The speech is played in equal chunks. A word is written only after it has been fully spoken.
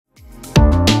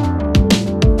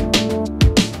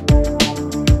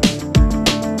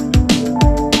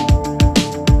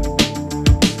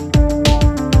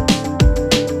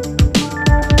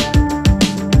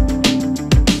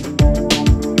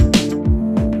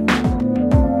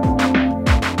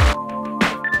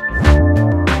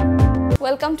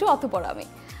Welcome to অতপর আমি।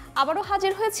 আবারও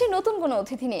হাজির হয়েছি নতুন কোনো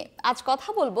অতিথি নিয়ে। আজ কথা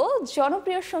বলবো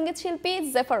জনপ্রিয় সঙ্গীত শিল্পী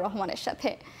জেফার রহমানের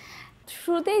সাথে।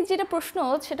 শুরুতেই যেটা প্রশ্ন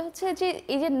সেটা হচ্ছে যে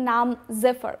এই যে নাম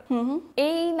জেফার,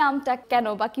 এই নামটা কেন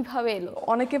বা কিভাবে এলো?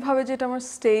 অনেকে ভাবে যে এটা আমার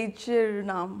স্টেজের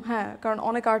নাম, হ্যাঁ, কারণ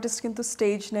অনেক আর্টিস্ট কিন্তু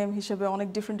স্টেজ নেম হিসেবে অনেক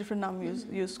ডিফারেন্ট নাম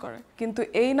ইউজ করে, কিন্তু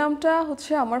এই নামটা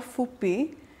হচ্ছে আমার ফুপ্পি,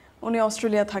 উনি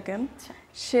অস্ট্রেলিয়া থাকেন,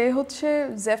 সে হচ্ছে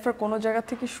জেফার কোনো জায়গা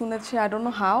থেকে শুনেছে, আই ডোন্ট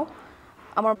নো হাউ,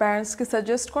 আমার প্যারেন্টসকে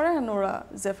সাজেস্ট করে and ওরা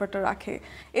জেফারটা রাখে।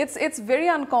 ইটস ভেরি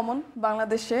আনকমন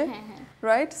বাংলাদেশে,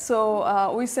 রাইট? সো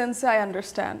ওই সেন্সে আই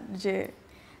আন্ডারস্ট্যান্ড যে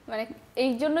মানে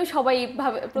এই জন্যই সবাই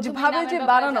ভাবে যে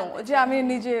বানানো, যে আমি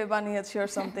নিজে বানিয়েছি অর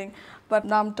সামথিং, বাট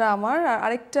নামটা আমার। আর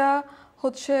আরেকটা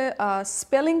হচ্ছে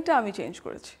স্পেলিংটা আমি চেঞ্জ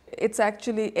করেছি। It's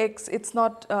actually it's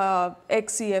not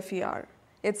XEFER,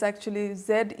 it's actually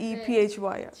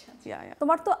ZEPHYR।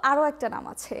 তোমার তো আরো একটা নাম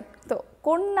আছে, তো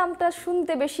কোন নামটা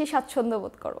শুনতে বেশি স্বাচ্ছন্দ্য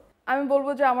বোধ করো? আমি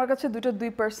বলবো যে আমার কাছে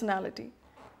দুই পার্সোনালিটি,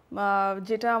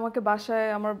 যেটা আমাকে বাসায়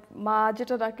আমার মা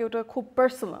যেটা ডাকে ওটা খুব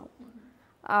পার্সোনাল,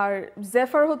 আর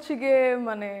জেফার হচ্ছে গিয়ে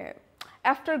মানে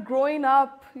after growing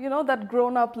up, you know that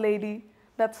grown up lady,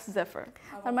 that's জেফার।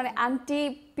 তার মানে আন্টি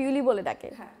পিউলি বলে ডাকে।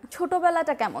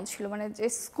 ছোটবেলাটা কেমন ছিল, মানে যে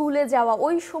স্কুলে যাওয়া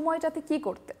ওই সময়টাতে কি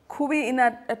করতে? খুবই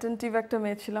ইনঅ্যাটেন্টিভ একটা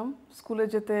মেয়ে ছিলাম, স্কুলে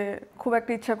যেতে খুব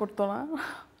একটা ইচ্ছা করতো না,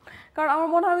 কারণ আমার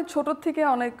মনে হয় আমি ছোটোর থেকে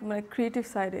অনেক মানে ক্রিয়েটিভ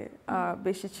সাইডে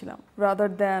বেশি ছিলাম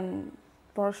রাদার দ্যান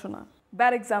পড়াশোনা।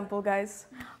 ব্যাড এক্সাম্পল গাইজ,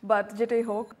 বাট যেটাই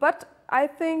হোক, বাট আই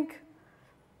থিঙ্ক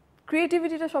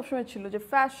ক্রিয়েটিভিটিটা সবসময় ছিল, যে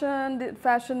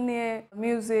ফ্যাশন নিয়ে,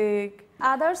 মিউজিক,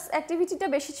 আদার্স অ্যাক্টিভিটিটা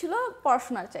বেশি ছিল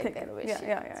পড়াশোনার চাইতে আরো বেশি।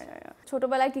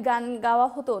 ছোটবেলায় কি গান গাওয়া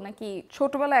হতো নাকি?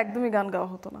 ছোটবেলায় একদমই গান গাওয়া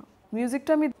হতো না।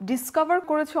 মিউজিকটা আমি ডিসকভার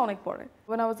করেছি অনেক পরে,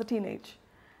 when I was a teenage.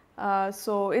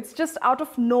 So it's just out of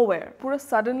nowhere, পুরো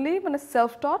সাডেনলি, মানে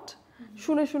সেলফ টট,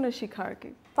 শুনে শুনে শেখা আর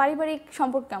কি। পারিবারিক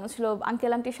সম্পর্ক কেমন ছিল?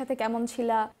 আঙ্কেল আন্টির সাথে কেমন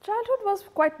ছিলা? Childhood was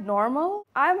quite normal.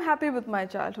 I am happy with my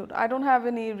childhood. I don't have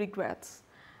any regrets.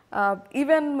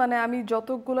 Even মানে আমি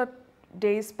যতগুলো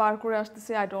days পার করে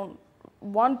আসতেছি, I don't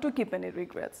want to keep any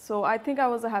regrets. So I think I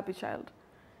was a happy child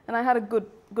and I had a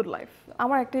good life.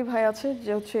 আমার একটাই ভাই আছে,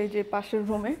 যে হচ্ছে এই যে পাশের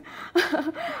রুমে।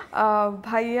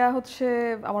 ভাইয়া হচ্ছে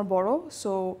আমার বড়,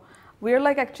 so we are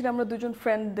like actually আমরা দুজন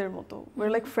ফ্রেন্ডদের মতো, উই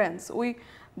আর লাইক ফ্রেন্ডস। ওই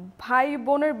ভাই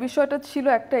বোনের বিষয়টা ছিল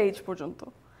একটা এজ পর্যন্ত,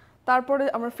 তারপরে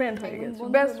আমরা ফ্রেন্ড হয়ে গেছি,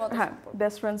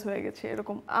 বেস্ট ফ্রেন্ডস হয়ে গেছি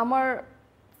এরকম। আমার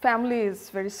family is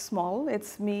very small,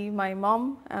 it's me, my mom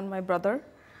and my brother.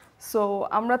 So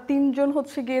আমরা তিনজন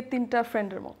হচ্ছে গিয়ে তিনটা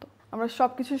ফ্রেন্ডের মতো, আমরা সব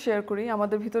কিছু শেয়ার করি।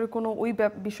 আমাদের ভিতরে কোনো ওই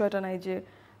বিষয়টা নাই যে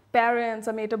প্যারেন্টস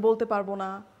আমি এটা বলতে পারবো না,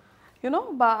 ইউনো,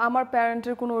 বা আমার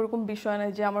প্যারেন্টের কোনো ওরকম বিষয়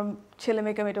নাই যে আমার ছেলে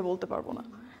মেয়েকে আমি এটা বলতে পারবো না।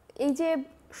 এই যে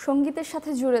সঙ্গীতের সাথে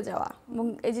জুড়ে যাওয়া এবং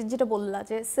এই যে যেটা বললা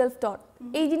যে সেলফ টট,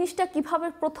 এই জিনিসটা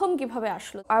কিভাবে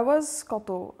আসলো? আই ওয়াজ কত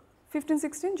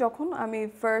 15-16 যখন আমি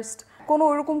ফার্স্ট, কোনো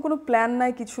ওরকম কোনো প্ল্যান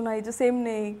নাই, কিছু নাই, যে সেম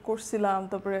নেই করছিলাম,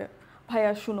 তারপরে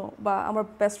ভাইয়া শুনো, বা আমার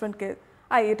বেস্ট ফ্রেন্ডকে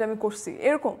এটা আমি করছি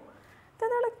এরকম,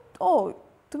 তাহলে ও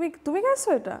তুমি গেছো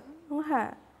এটা,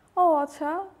 হ্যাঁ, ও আচ্ছা,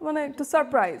 মানে একটু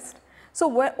সারপ্রাইজড। সো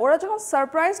ওরা যখন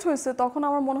সারপ্রাইজড হয়েছে তখন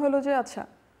আমার মনে হলো যে আচ্ছা,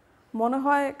 মনে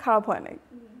হয় খারাপ হয় নাই।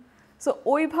 সো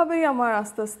ওইভাবেই আমার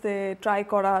আস্তে আস্তে ট্রাই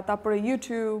করা, তারপরে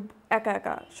ইউটিউব,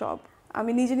 একা সব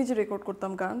আমি নিজে রেকর্ড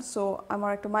করতাম গান। সো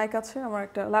আমার একটা মাইক আছে, আমার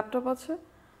একটা ল্যাপটপ আছে,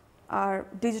 আর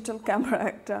ডিজিটাল ক্যামেরা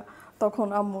একটা তখন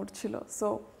আম্মুর ছিল। সো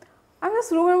আমি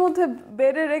রুমের মধ্যে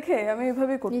বেডে রেখে আমি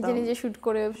এইভাবেই করতাম, নিজে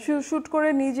শুট করে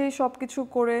নিজেই সব কিছু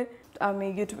করে আমি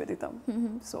ইউটিউবে দিতাম।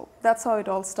 So that's how it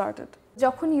all started.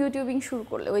 যখন ইউটিউবিং শুরু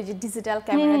করলে ওই যে ডিজিটাল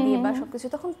ক্যামেরা দিয়ে বা সবকিছু,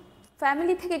 তখন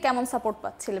ফ্যামিলি থেকে কেমন সাপোর্ট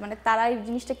পাচ্ছিলে? মানে তারা এই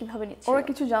জিনিসটা কিভাবে নিচ্ছিল? ওরা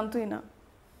কিছু জানতোই না,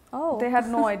 দে হ্যাড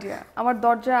নো আইডিয়া। আমার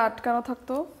দরজা আটকানো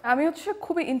থাকতো। আমি হচ্ছে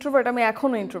খুবই ইন্ট্রোভার্ট, আমি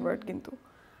এখনো ইন্ট্রোভার্ট, কিন্তু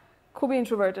খুবই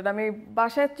ইন্ট্রোভার্টেড। আমি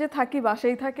বাসায় যে থাকি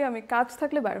বাসায় থাকি, আমি কাজ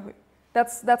থাকলে বের হই,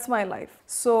 দ্যাটস মাই লাইফ।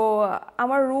 সো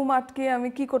আমার রুম আটকে আমি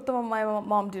কি করতাম, মাই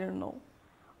মম ডিডন্ট নো।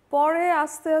 পরে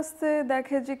আস্তে আস্তে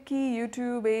দেখে যে কি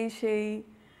ইউটিউব এই সেই,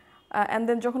 অ্যান্ড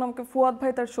দেন যখন আমাকে ফুয়াদ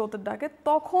ভাই তার শোতে ডাকে,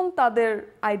 তখন তাদের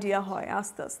আইডিয়া হয়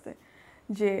আস্তে আস্তে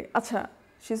যে আচ্ছা,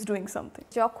 শি ইজ ডুইং সামথিং।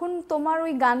 যখন তোমার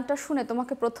ওই গানটা শুনে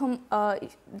তোমাকে প্রথম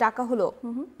ডাকা হলো,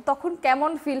 তখন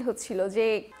কেমন ফিল হচ্ছিল? যে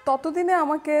ততদিনে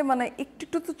আমাকে মানে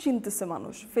একটু তো চিনতেছে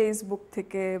মানুষ, ফেসবুক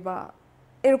থেকে বা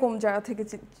এরকম জায়গা থেকে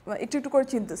একটু করে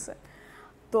চিনতেছে।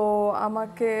 তো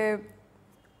আমাকে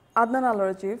আদনান আল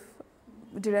Rajib,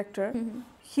 director,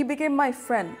 he became my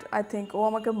friend, I think. ও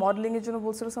আমাকে মডেলিংয়ের জন্য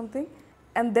বলছিল সামথিং,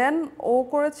 অ্যান্ড দেন ও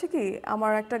করেছে কি,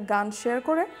 আমার একটা গান শেয়ার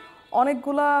করে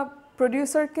অনেকগুলা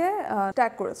প্রডিউসারকে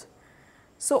ট্যাগ করেছে।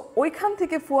 সো ওইখান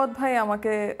থেকে ফুয়াদ ভাই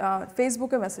আমাকে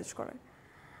ফেসবুকে মেসেজ করে,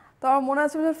 তো আমার মনে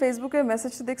আছে যে ফেসবুকে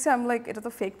মেসেজটা দেখছি আমি লাইক এটা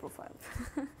তো ফেক প্রোফাইল।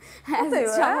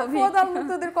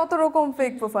 মুক্তদের কত রকম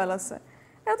ফেক প্রোফাইল আছে,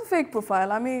 এটা তো ফেক প্রোফাইল,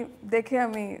 আমি দেখে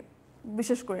আমি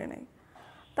বিশ্বাস করি নাই।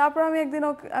 তারপর আমি একদিন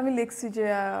আমি লিখছি যে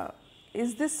ইজ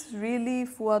দিস রিয়েলি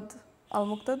ফুয়াদ আল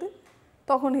মুক্তাদি?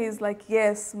 তখন হি ইজ লাইক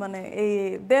ইয়েস, মানে এই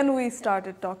then we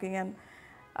started talking and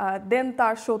then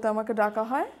তার শোতে আমাকে ডাকা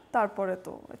হয়। তারপরে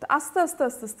তো আস্তে আস্তে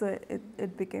আস্তে আস্তে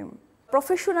ইট বিকেম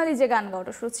প্রফেশনালি যে গান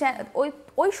গাওয়াটা শুরু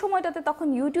ওই সময়টাতে তখন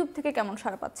ইউটিউব থেকে কেমন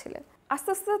সাড়া পাচ্ছিলে? আস্তে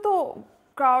আস্তে তো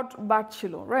ক্রাউড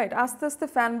বাড়ছিল, রাইট? আস্তে আস্তে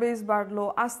ফ্যান বেস বাড়লো,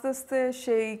 আস্তে আস্তে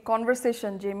সেই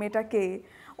কনভারসেশন যে মেয়েটাকে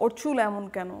ওর চুল এমন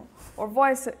কেন, ওর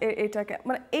ভয়েস এটা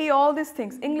মানে এই অল দিস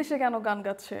থিংস, ইংলিশে কেন গান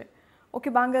গাচ্ছে, ও কি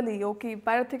বাঙালি, ও কি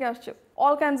বাইরে থেকে আসছে,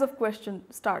 all kinds of question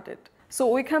started. So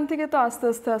ওইখান থেকে তো আস্তে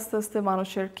আস্তে আস্তে আস্তে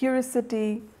মানুষের কিউরিয়াসিটি,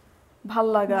 ভাল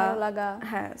লাগা,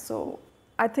 হ্যাঁ। সো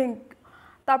আই থিঙ্ক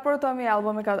তারপরে তো আমি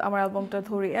আমার অ্যালবামটা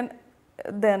ধরি অ্যান্ড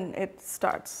দেন ইট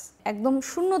স্টার্টস। একদম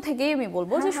শূন্য থেকেই আমি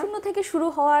বলবো যে শূন্য থেকে শুরু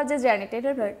হওয়ার যে জার্নিটা,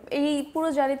 এই পুরো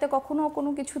জার্নিতে কখনো কোনো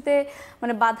কিছুতে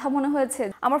মানে বাধা মনে হয়েছে?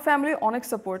 আমার ফ্যামিলি অনেক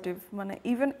সাপোর্টিভ, মানে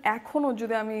ইভেন এখনো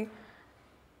যদি আমি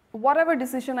whatever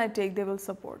decision I take they will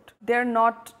support. They're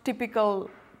not typical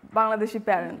Bangladeshi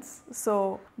parents. So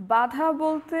বাধা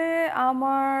বলতে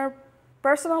আমার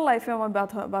পার্সোনাল লাইফে আমার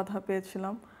বাধা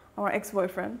পেয়েছিলাম আমার এক্স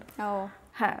বয়ফ্রেন্ড।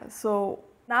 হ্যাঁ, সো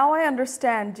নাও আই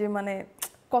আন্ডারস্ট্যান্ড যে মানে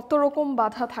কত রকম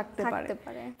বাধা থাকতে পারে,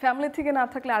 ফ্যামিলি থেকে না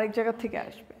থাকলে আরেক জায়গা থেকে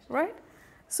আসবে, রাইট?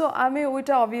 সো আমি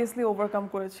ওইটা অবভিয়াসলি ওভারকাম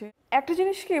করেছি। একটা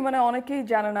জিনিস কি মানে অনেকেই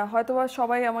জানে না, হয়তোবা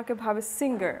সবাই আমাকে ভাবে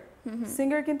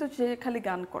সিঙ্গার কিন্তু যে খালি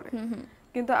গান করে,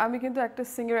 কিন্তু আমি কিন্তু একটা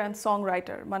সিঙ্গার অ্যান্ড সং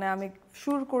রাইটার, মানে আমি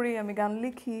সুর করি, আমি গান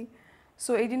লিখি।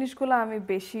 সো এই জিনিসগুলো আমি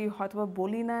বেশি হয়তোবা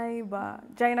বলি নাই বা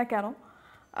জানি না কেন,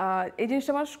 এই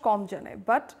জিনিসটা মানুষ কম জানে।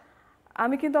 বাট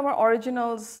আমি কিন্তু আমার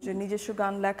অরিজিনালস যে নিজস্ব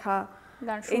গান লেখা,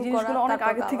 এই জিনিসগুলো অনেক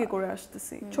আগে থেকে করে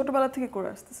আসতেছি, ছোটবেলা থেকে করে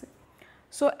আসতেছি।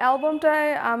 সো অ্যালবামটায়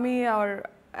আমি আর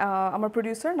আমার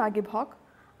প্রডিউসার নাগিব হক,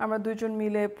 আমরা দুজন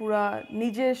মিলে পুরা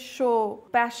নিজস্ব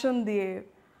প্যাশন দিয়ে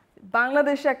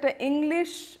বাংলাদেশে একটা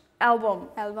ইংলিশ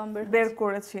অ্যালবাম বের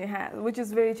করেছি, হ্যাঁ, which is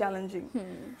very challenging.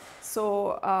 So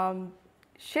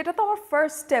সেটা তো আমার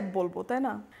ফার্স্ট স্টেপ বলবো, তাই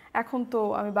না? এখন তো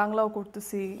আমি বাংলাও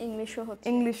করতেছি,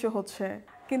 ইংলিশও হচ্ছে,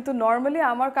 কিন্তু নর্মালি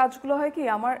আমার কাজগুলো হয় কি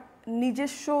আমার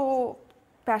নিজস্ব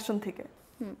প্যাশন থেকে,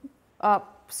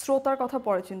 শ্রোতার কথা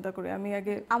পরে চিন্তা করি, আমি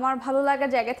আগে আমার ভালো লাগার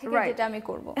জায়গা থেকে যেটা আমি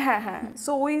করব। হ্যাঁ হ্যাঁ,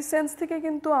 সো ওই সেন্স থেকে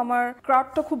কিন্তু আমার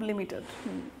ক্রাউডটা খুব লিমিটেড।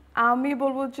 আমি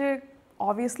বলবো যে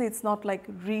obviously it's not like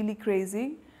really crazy,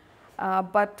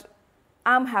 but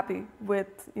I'm happy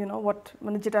with what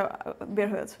মানে যেটা বের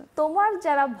হয়েছে। তোমার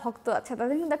যারা ভক্ত আছে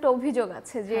তাদের কিন্তু একটা অভিযোগ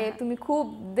আছে যে তুমি খুব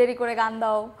দেরি করে গান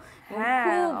দাও,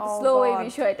 খুব স্লো এই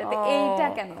বিষয়টাতে, এইটা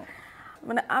কেন?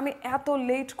 মানে আমি এত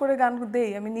লেট করে গান দেই,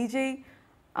 আমি নিজেই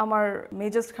আমার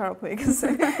মেজাজ খারাপ হয়ে গেছে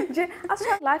যে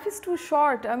আচ্ছা লাইফ ইজ টু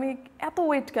শর্ট, আমি এত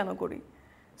ওয়েট কেন করি?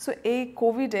 সো এই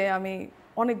কোভিডে আমি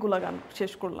অনেকগুলা গান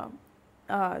শেষ করলাম।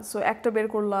 সো একটা বের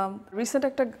করলাম, রিসেন্ট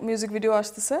একটা মিউজিক ভিডিও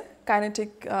আসতেছে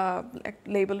কাইনেটিক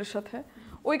লেবেলের সাথে,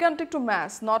 ওই গানটা একটু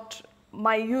mass, not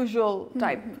my usual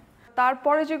type.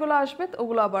 তারপরে যেগুলো আসবে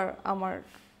ওগুলো আবার আমার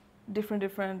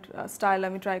ডিফারেন্ট স্টাইল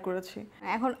আমি ট্রাই করেছি।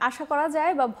 এখন আশা করা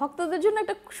যায় বা ভক্তদের জন্য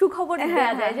একটা সুখবর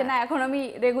দেওয়া যায় যে না এখন আমি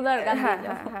রেগুলার গান দিয়ে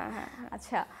যাব।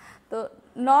 আচ্ছা, তো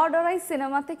নডরাই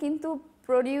সিনেমাতে কিন্তু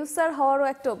প্রোডিউসার হওয়ারও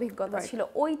একটা অভিজ্ঞতা ছিল,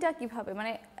 ওইটা কিভাবে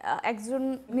মানে একজন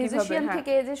মিউজিশিয়ান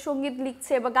থেকে যে সঙ্গীত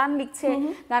লিখছে বা গান লিখছে,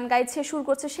 গান গাইছে, সুর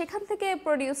করছে, সেখান থেকে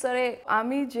প্রোডিউসারে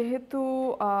আমি যেহেতু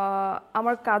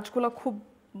আমার কাজগুলো খুব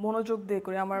মনোযোগ দিয়ে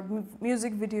করি, আমার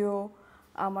মিউজিক ভিডিও,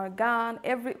 আমার গান,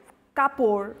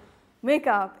 কাপড়,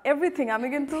 মেকআপ, এভরিথিং, আমি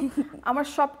কিন্তু আমার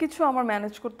সব কিছু আমার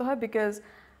ম্যানেজ করতে হয় বিকজ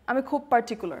আমি খুব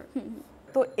পার্টিকুলার।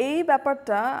 তো এই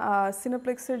ব্যাপারটা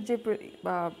সিনেপ্লেক্সের যে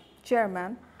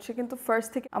চেয়ারম্যান, সে কিন্তু ফার্স্ট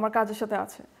থেকে আমার কাজের সাথে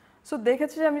আছে। সো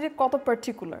দেখেছে যে আমি যে কত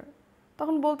পার্টিকুলার,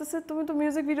 তখন বলতেছে তুমি তো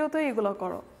মিউজিক ভিডিওতে এগুলো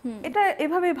করো, এটা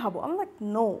এভাবেই ভাবো। আমি লাইক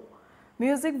নো,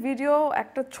 মিউজিক ভিডিও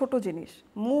একটা ছোট জিনিস,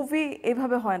 মুভি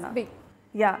এভাবে হয় না।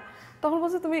 ইয়া, তখন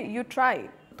বলছে তুমি ইউ ট্রাই,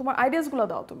 তোমার আইডিয়াসগুলো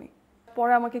দাও তুমি।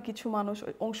 পরে আমাকে কিছু মানুষ,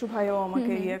 অংশু ভাইও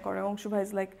আমাকে ইয়ে করে, অংশু ভাই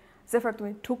ইজ লাইক জেফার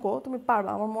তুমি ঠুকো, তুমি পারবা,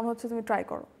 আমার মনে হচ্ছে তুমি ট্রাই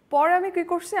করো। পরে আমি কি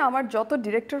করছি, আমার যত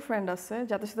ডিরেক্টর ফ্রেন্ড আছে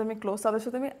যাদের সাথে আমি ক্লোজ, তাদের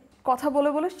সাথে আমি কথা বলে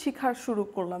বলে শেখার শুরু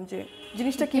করলাম যে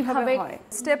জিনিসটা কিভাবে হয়,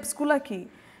 স্টেপসগুলো কি।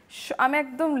 আমি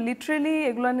একদম লিটারেলি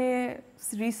এগুলো নিয়ে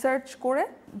রিসার্চ করে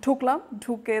ঢুকলাম,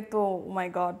 ঢুকে তো মাই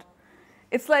গড,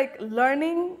 ইটস লাইক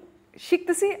লার্নিং,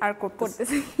 শিখতেছি আর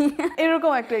করতেছি,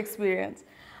 এরকম একটা এক্সপিরিয়েন্স।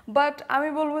 বাট আমি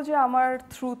বলবো যে আমার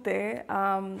থ্রুতে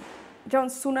যেমন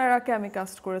সুনারাকে আমি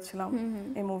কাস্ট করেছিলাম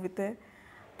এই মুভিতে,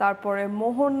 তারপরে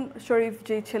মোহন শরীফ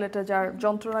যেই ছেলেটা যার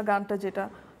যন্ত্রণা গানটা যেটা,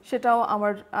 সেটাও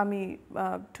আমি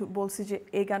বলছি যে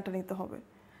এই গানটা নিতে হবে।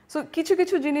 সো কিছু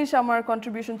কিছু জিনিস আমার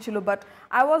কন্ট্রিবিউশন ছিল, but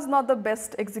I was not the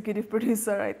best executive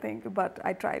producer I think, but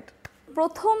I tried.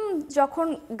 প্রথম যখন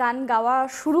গান গাওয়া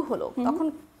শুরু হলো তখন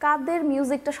কাদের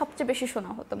মিউজিকটা সবচেয়ে বেশি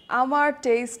শোনা হতো? আমার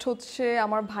টেস্ট হচ্ছে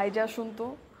আমার ভাই যা শুনতো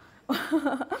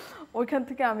ওইখান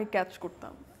থেকে আমি ক্যাচ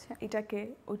করতাম এটাকে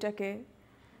ওইটাকে।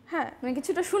 হ্যাঁ, মানে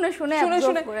কিছুটা শুনে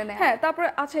শুনে করে নেয়। হ্যাঁ, তারপরে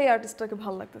আচ্ছা এই আর্টিস্টটাকে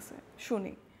ভালো লাগতেছে,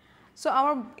 শুনি। সো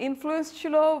আমার ইনফ্লুয়েন্স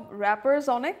ছিল র্যাপার্স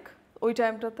অনেক ওই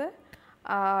টাইমটাতে,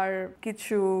 আর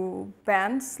কিছু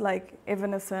ব্যান্ডস লাইক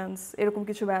এভানেসেন্স, এরকম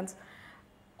কিছু ব্যান্ডস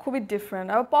খুবই ডিফারেন্ট।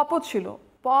 আর পপও ছিল,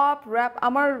 পপ র্যাপ।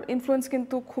 আমার ইনফ্লুয়েন্স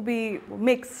কিন্তু খুবই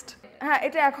মিক্সড। হ্যাঁ,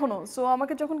 এটা এখনো। সো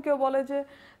আমাকে যখন কেউ বলে যে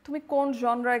তুমি কোন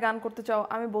জনরায় গান করতে চাও,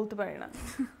 আমি বলতে পারি না,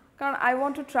 কারণ I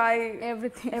want to try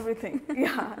everything.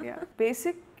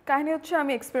 Basic কাহিনী হচ্ছে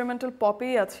আমি এক্সপেরিমেন্টাল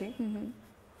পপেই আছি,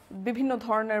 বিভিন্ন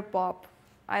ধরনের pop.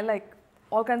 I like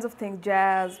all kinds of things,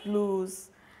 jazz, blues,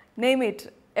 name it,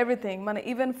 everything, মানে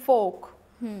ইভেন ফোক।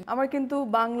 আমার কিন্তু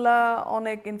বাংলা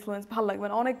অনেক ইনফ্লুয়েন্স ভালো লাগে,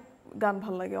 মানে অনেক গান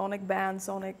ভালো লাগে, অনেক ব্যান্ডস,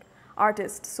 অনেক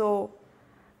artist. So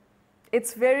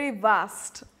it's very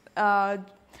vast.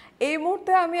 এই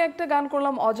মুহূর্তে আমি একটা গান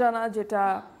করলাম অজানা, যেটা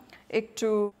একটু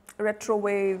রেট্রো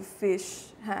ওয়েভ ফিশ,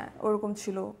 হ্যাঁ ওরকম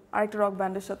ছিল, আরেকটা রক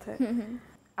ব্যান্ডের সাথে।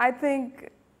 আই থিঙ্ক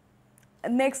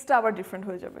নেক্সট আবার ডিফারেন্ট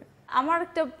হয়ে যাবে। আমার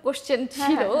একটা কোশ্চেন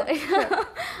ছিল,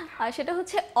 আর সেটা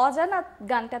হচ্ছে অজানা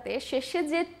গানটাতে শেষে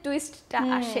যে টুইস্টটা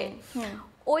আসে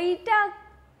ওইটা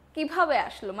কিভাবে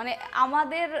আসলো? মানে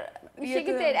আমাদের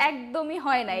ইশিকিতে একদমই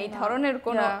হয় না এই ধরনের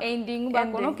কোনো এন্ডিং বা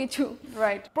কোনো কিছু।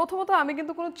 রাইট, প্রথমত আমি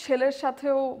কিন্তু কোনো ছেলের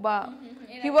সাথেও বা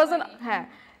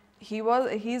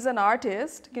হি ইজ অ্যান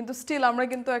আর্টিস্ট, কিন্তু স্টিল আমরা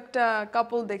কিন্তু একটা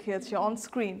কাপল দেখিয়েছি অন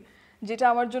স্ক্রিন, যেটা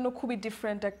আমার জন্য খুবই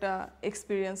ডিফারেন্ট একটা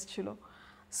এক্সপিরিয়েন্স ছিল।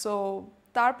 সো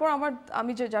তারপর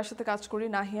আমি যার সাথে কাজ করি,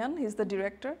 Nahiyan, he is the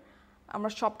director, আমরা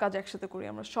সব কাজ একসাথে করি,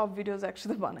 আমরা সব ভিডিওস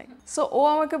একসাথে বানাই। সো ও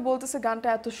আমাকে বলতেছে গানটা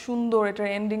এত সুন্দর, এটার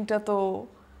এন্ডিংটা তো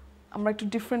আমরা একটু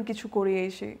ডিফারেন্ট কিছু করি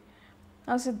এসে।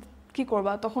 আচ্ছা কি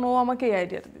করবা? তখন ও আমাকে এই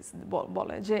আইডিয়াটা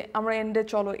বলে যে আমরা এন্ডে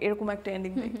চলো এরকম একটা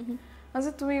এন্ডিং দিই।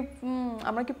 আচ্ছা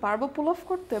আমরা কি পারবো পুল অফ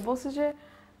করতে? বলছে যে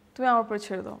তুমি আমার উপরে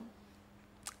ছেড়ে দাও।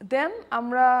 দেন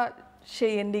আমরা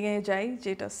সেই এন্ডিংয়ে যাই,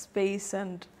 যেটা স্পেস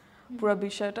অ্যান্ড পুরো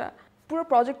বিষয়টা, পুরো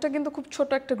প্রজেক্টটা কিন্তু খুব ছোট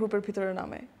একটা গ্রুপের ভিতরে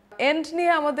নামে। এন্ড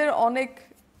নিয়ে আমাদের অনেক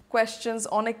কোয়েশ্চেনস,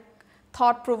 অনেক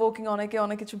থট প্রভোকিং, অনেকে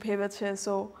অনেক কিছু ভেবেছে।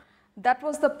 So that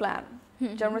was the plan,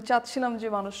 যে আমরা চাচ্ছিলাম যে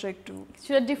মানুষরা একটু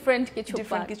ডিফারেন্ট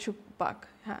কিছু পাক।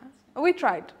 হ্যাঁ, উই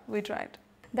ট্রাইড।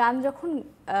 গান যখন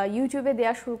ইউটিউবে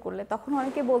দেওয়া শুরু করলে তখন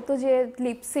অনেকে বলতো যে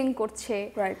লিপসিং করছে।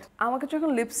 রাইট, আমাকে যখন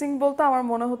লিপসিং বলতো আমার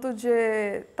মনে হতো যে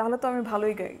তাহলে তো আমি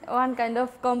ভালোই গাই, ওয়ান কাইন্ড অফ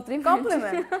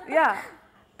কমপ্লিমেন্ট। ইয়া,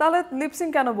 তাহলে লিপসিং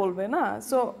কেন বলবে না?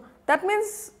 So that means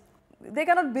they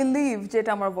can't believe যে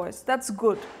এটা আমার ভয়েস। That's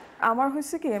good. আমার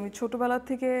হয়েছে কি, আমি ছোটবেলা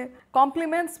থেকে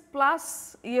কমপ্লিমেন্টস প্লাস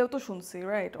ইয়েও তো শুনছি,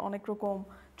 রাইট, অনেক রকম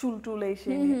চুল এই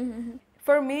সেই।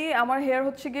 ফর মি আমার হেয়ার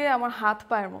হচ্ছে গিয়ে আমার হাত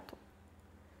পায়ের মতো,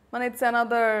 মানে it's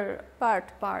another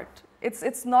part.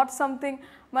 It's not something,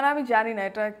 মানে আমি জানি না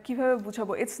এটা কিভাবে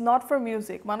বুঝাবো। It's not for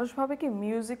music. মানুষ ভাবে কি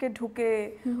মিউজিকে ঢুকে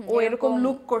ও এরকম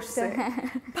লুক করছে,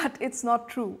 বাট ইটস নট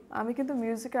ট্রু। আমি কিন্তু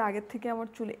মিউজিকের আগের থেকে আমার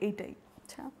চুল এইটাই।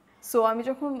 আচ্ছা। সো আমি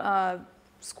যখন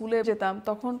স্কুলে যেতাম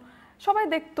তখন সবাই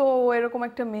দেখতো এরকম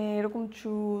একটা মেয়ে, এরকম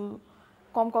চুল,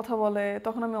 কম কথা বলে,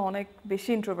 তখন আমি অনেক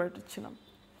বেশি ইন্ট্রোভার্টেড ছিলাম।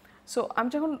 সো আমি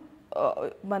যখন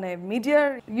মানে মিডিয়ার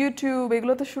ইউটিউব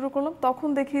এগুলোতে শুরু করলাম, তখন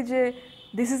দেখি যে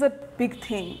this is a big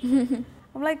thing.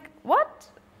 I like what,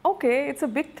 okay it's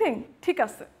a big thing, ঠিক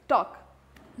আছে, টক,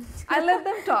 I let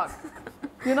them talk,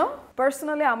 you know.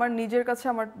 Personally আমার নিজের কাছে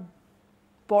আমার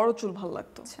বড় চুল ভালো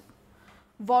লাগতো,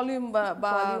 ভলিউম বা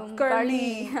কার্লি,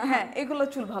 হ্যাঁ এগুলো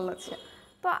চুল ভালো লাগছে।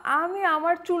 তো আমি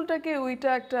আমার চুলটাকে ওইটা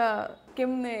একটা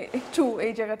কেমনে একটু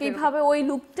এই জায়গাতে কিভাবে ওই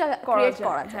লুকটা ক্রিয়েট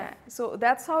করা যায়। হ্যাঁ, so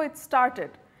that's how it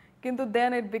started, কিন্তু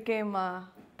দেন ইট বিকেম আ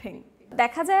থিং।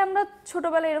 দেখা যায় আমরা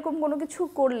ছোটবেলায় এরকম কোনো কিছু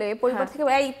করলে পরিবার থেকে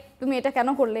এই তুমি এটা কেন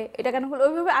করলে,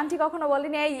 ওইভাবে আন্টি কখনো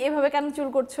বলেনি এই এভাবে কেন চুল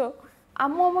করছো?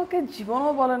 আম্মু আমাকে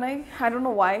জীবনও বলে নাই, I don't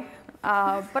know Y,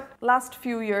 but last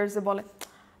few ইয়ার্সে বলে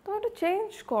তুমি একটু চেঞ্জ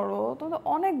করো, তোমার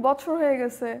অনেক বছর হয়ে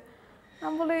গেছে।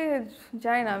 আমি বলি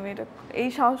জানি না আমি এটা, এই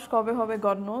সাহস কবে হবে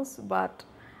গড নোজ, বাট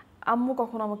আম্মু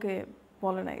কখনো আমাকে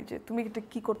বলে নাই যে তুমি এটা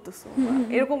কি করতেছো,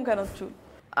 এরকম কেন চুল।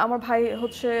 আমার ভাই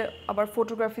হচ্ছে আবার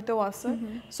ফটোগ্রাফিতেও আছে,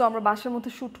 সো আমরা বাসার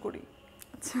মধ্যে শুট করি।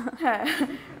 হ্যাঁ,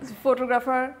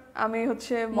 ফটোগ্রাফার, আমি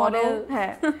হচ্ছে মডেল।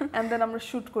 হ্যাঁ, এন্ড দেন আমরা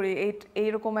শুট করি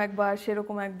এইরকম একবার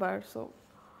সেরকম একবার। So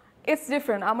it's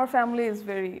different. আমার family is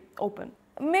very open.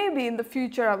 Maybe in the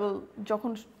future I will,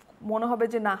 যখন মনে হবে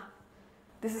যে না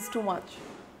দিস ইজ টু মাচ,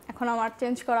 এখন আমার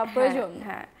চেঞ্জ করা প্রয়োজন।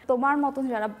 হ্যাঁ তোমার মতন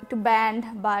যারা একটু ব্যান্ড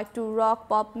বা একটু রক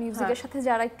পপ মিউজিকের সাথে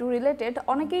যারা একটু রিলেটেড,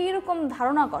 অনেকেই এরকম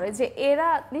ধারণা করে যে এরা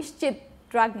নিশ্চিত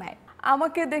ড্রাগ নেয়।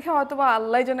 আমাকে দেখে হয়তো বা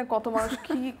আল্লাহ জানে কত মানুষ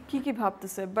কি কি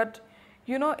ভাবতেছে, বাট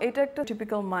ইউ নো এটা একটা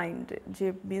টিপিক্যাল মাইন্ড যে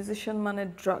মিউজিশিয়ান মানে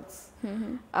drugs.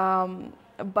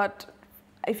 But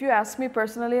if you ask me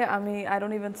personally, I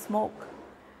don't even smoke,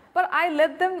 but I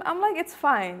let them. I'm like, it's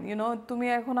fine, you know. তুমি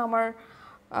এখন আমার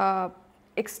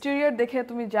এক্সটেরিয়র দেখে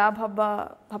তুমি যা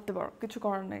ভাবতে পারো, কিছু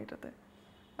করার নেই এটাতে।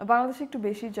 বাংলাদেশে একটু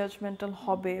বেশি জাজমেন্টাল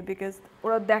হবে বিকজ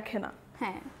ওরা দেখে না।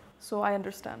 হ্যাঁ, সো আই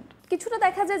আন্ডারস্ট্যান্ড। কিছুটা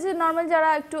দেখা যায় যে নর্মাল যারা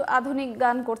একটু আধুনিক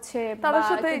গান করছে, তাদের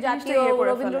সাথে জাতীয়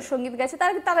রবীন্দ্রসঙ্গীত গাইছে,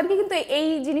 তাদেরকে কিন্তু এই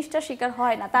জিনিসটা শিকার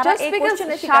হয় না। তারা এই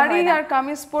কোশ্চেনে শিকার হয় না। শাড়ি আর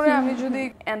কামিজ পরে আমি যদি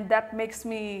and that makes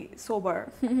me sober,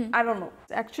 I don't know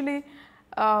actually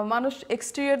মানুষ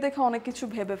এক্সটেরিয়র দেখে অনেক কিছু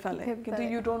ভেবে ফেলে, কিন্তু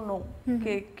ইউ ডোন্ট নো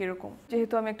কে কিরকম।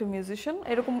 যেহেতু আমি একটা মিউজিশিয়ান,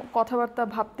 এরকম কথাবার্তা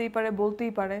ভাবতেই পারে,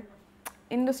 বলতেই পারে।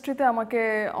 ইন্ডাস্ট্রিতে আমাকে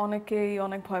অনেকেই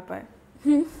অনেক ভয় পায়।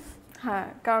 হ্যাঁ,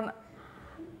 কারণ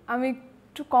আমি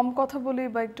একটু কম কথা বলি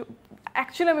বা একটু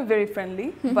অ্যাকচুয়ালি আমি ভেরি ফ্রেন্ডলি,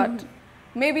 বাট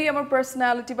মেবি আমার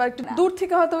পার্সোনালিটি বা একটু দূর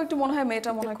থেকে হয়তো একটু মনে হয়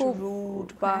মেয়েটা মনে হয় একটু রুড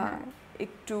বা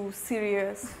একটু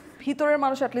সিরিয়াস। ভিতরের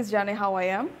মানুষ অ্যাটলিস্ট জানে how I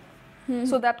am,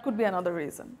 so that could be another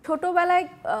reason. ছোটবেলায়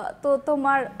তো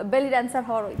তোমার বেলি ড্যান্সার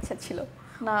হওয়ার ইচ্ছা ছিল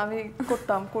না? আমি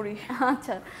করি।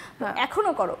 আচ্ছা,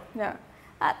 এখনো করো?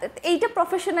 এইটা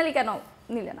প্রফেশনালি কেন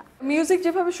নিলে না? মিউজিক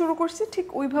যেভাবে শুরু করছি ঠিক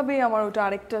ওইভাবেই আমার ওটা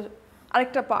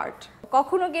আরেকটা পার্ট।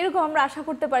 কখনো কি এরকম আমরা আশা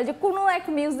করতে পারি যে কোনো এক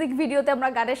মিউজিক ভিডিওতে আমরা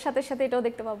গানের সাথে সাথে এটাও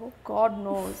দেখতে পাবো? God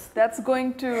knows, that's going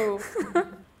to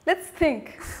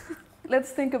let's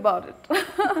think about it.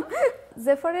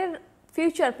 জেফারের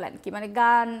future plan কি? মানে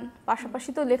গান পাশাপাশি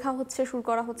তো লেখা হচ্ছে, সুর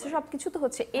করা হচ্ছে, সবকিছু তো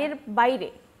হচ্ছে, এর বাইরে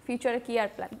ফিউচারে কি আর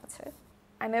প্ল্যান আছে?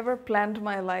 I never planned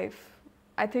my life.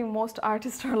 I think most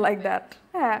artists are like that.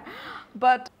 হ্যাঁ,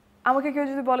 বাট আমাকে কেউ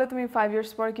যদি বলে তুমি 5 years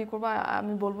পরে কি করবে,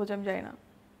 আমি বলবো যে আমি জানি না।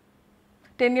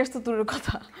 10 years তো দূরের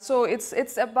কথা। So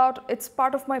it's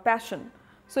part of my passion.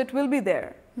 So it will be there.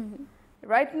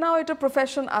 Right now it's a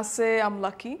profession আছে, I'm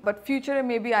lucky, but future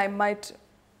maybe I might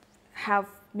have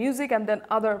music and then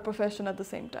other profession at the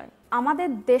same time. আমাদের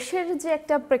দেশের যে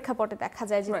একটা প্রেক্ষাপটে দেখা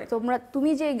যায় যে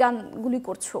তুমি যে গানগুলি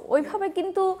করছো ওইভাবে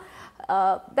কিন্তু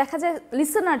দেখা যায়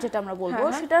লিসেনার যেটা আমরা বলবো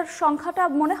সেটার সংখ্যাটা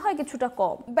মনে হয় কিছুটা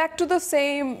কম। Back to the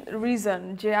same reason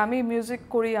যে আমি মিউজিক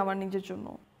করি আমার নিজের জন্য,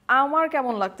 আমার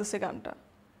কেমন লাগতেছে গানটা,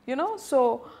 ইউ নো। সো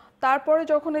তারপরে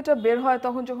যখন এটা বের হয়,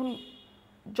 তখন যখন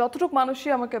যতটুকু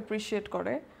মানুষই আমাকে অ্যাপ্রিসিয়েট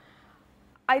করে,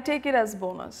 I take it as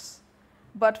bonus.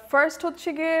 But first হচ্ছে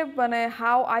গিয়ে মানে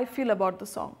how I feel about the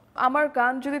song. আমার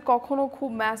গান যদি কখনো খুব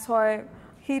ম্যাস হয়,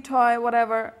 হিট হয়,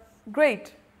 whatever, great,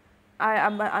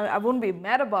 I won't be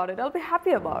mad about it, I'll be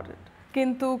happy about it.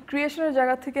 কিন্তু ক্রিয়েশনের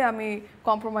জায়গা থেকে আমি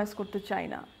কম্প্রোমাইজ করতে চাই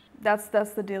না।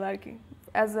 That's the deal আর কি।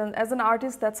 As an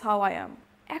artist, that's how I am.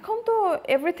 এখন তো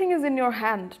everything is in your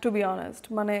hand, to be honest.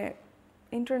 মানে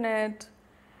ইন্টারনেট,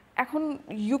 এখন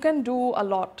you can do a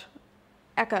lot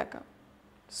একা।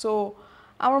 সো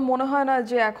আমার মনে হয় না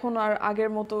যে এখন আর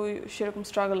আগের মতো সেরকম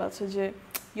স্ট্রাগল আছে যে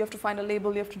you have to find a label,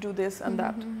 you have to do this and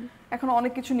that. এখন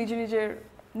অনেক কিছু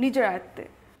নিজের আয়ত্তে।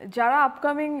 যারা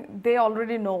আপকামিং দে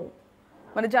অলরেডি নো,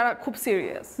 মানে যারা খুব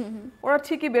সিরিয়াস, ওরা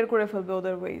ঠিকই বের করে ফেলবে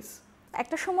ওদের ওয়েজ।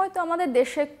 একটা সময় তো আমাদের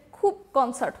দেশে খুব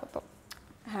কনসার্ট হতো,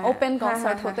 ওপেন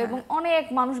কনসার্ট হতো এবং অনেক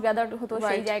মানুষ গ্যাদার হতো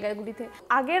সেই জায়গাগুলিতে।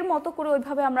 আগের মতো করে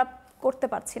ওইভাবে আমরা করতে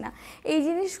পারছি না। এই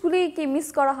জিনিসগুলি কি মিস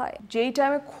করা হয়? যেই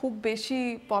টাইমে খুব বেশি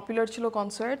পপুলার ছিল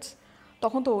কনসার্টস,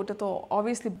 তখন তো ওটা তো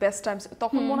অবভিয়াসলি বেস্ট টাইমস।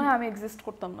 তখন মনে হয় আমি এক্সিস্ট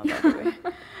করতাম না।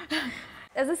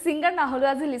 অ্যাজ এ সিঙ্গার না হলেও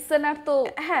অ্যাজ এ লিসেনার তো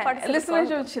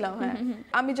লিসেনার ছিলাম। হ্যাঁ,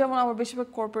 আমি যেমন আমার বেশিরভাগ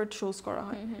কর্পোরেট শোজ করা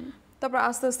হয়। তারপর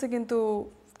আস্তে আস্তে কিন্তু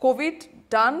কোভিড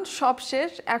ডান, সব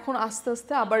শেষ, এখন আস্তে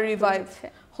আস্তে আবার রিভাইভ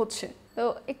হচ্ছে। তো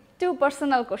একটু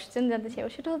পার্সোনাল কোশ্চেন জানতে চাই,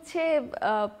 সেটা হচ্ছে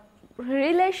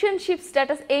রিলেশনশিপ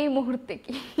স্ট্যাটাস এই মুহূর্তে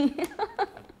কি?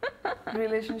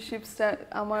 রিলেশনশিপ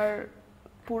আমার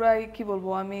পুরাই কি বলবো,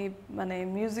 আমি মানে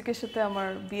মিউজিকের সাথে আমার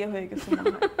বিয়ে হয়ে গেছে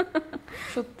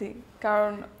সত্যি।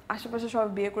 কারণ আশেপাশে সবাই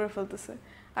বিয়ে করে ফেলতেছে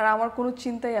আর আমার কোনো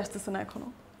চিন্তাই আসতেছে না এখনো।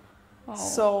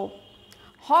 সো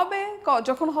হবে,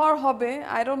 যখন হওয়ার হবে,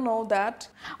 I don't know that.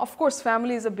 Of course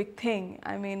family is a big thing,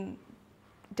 I mean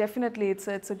definitely it's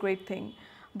a great thing,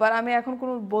 but আমি এখন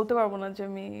কোনো বলতে পারবো না যে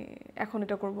আমি এখন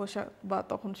এটা করবো বা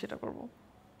তখন সেটা করবো,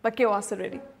 বা কেউ আছে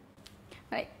রেডি,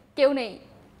 মানে কেউ নেই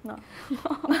না।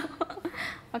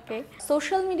 ওকে,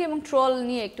 সোশ্যাল মিডিয়া এবং ট্রল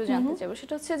নিয়ে একটু জানতে চাইবো।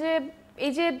 সেটা হচ্ছে যে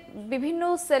এই যে বিভিন্ন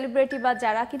সেলিব্রিটি বা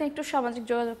যারা কিনা একটু সামাজিক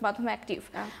যোগাযোগ মাধ্যমে অ্যাক্টিভ,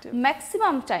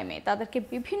 ম্যাক্সিমাম টাইমে তাদেরকে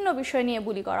বিভিন্ন বিষয় নিয়ে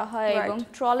বুলি করা হয় এবং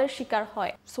ট্রলের শিকার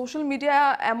হয়। সোশ্যাল মিডিয়া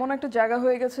এমন একটা জায়গা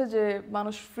হয়ে গেছে যে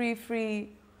মানুষ ফ্রি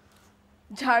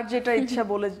যার যেটা ইচ্ছা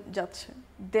বলে যাচ্ছে,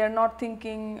 দে আর নট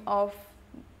থিঙ্কিং অফ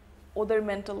ওদের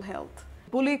মেন্টাল হেলথ।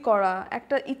 বুলি করা,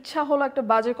 একটা ইচ্ছা হলো একটা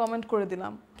বাজে কমেন্ট করে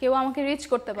দিলাম, কেউ আমাকে রিচ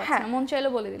করতে পারছে না, মন চাইলে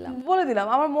বলে দিলাম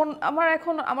আমার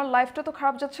এখন আমার লাইফটা তো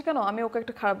খারাপ যাচ্ছে কেন, আমি ওকে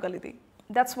একটা খারাপ গালি দিই।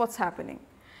 That's what's happening.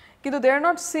 কিন্তু দে আর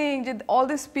নট সিইং যে অল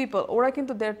দিস পিপল, ওরা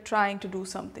কিন্তু দে are trying to do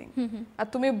something, আর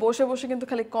তুমি বসে বসে কিন্তু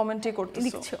খালি কমেন্টই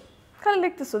করতেছো, খালি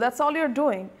লিখতেছো, that's all you are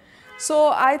doing. So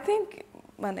I think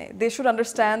মানে দে শুড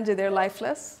আন্ডারস্ট্যান্ড যে দে আর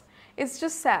লাইফলেস। It's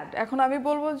just sad. এখন আমি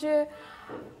বলবো যে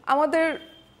আমাদের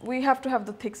we have to have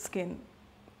the thick skin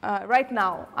right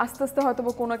now. আস্তে আস্তে হয়তো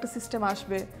কোনো একটা সিস্টেম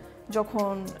আসবে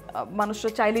যখন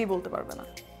মানুষরা চাইলেই বলতে পারবে না।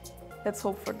 Let's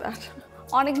hope for that.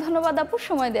 অনেক ধন্যবাদ আপু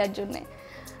সময় দেওয়ার জন্য।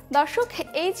 দর্শক,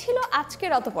 এই ছিল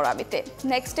আজকের অতঃপর আমিতে।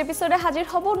 নেক্সট এপিসোডে হাজির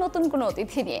হব নতুন কোনো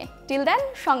অতিথি নিয়ে। টিল দেন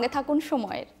সঙ্গে থাকুন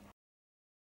সময়ের।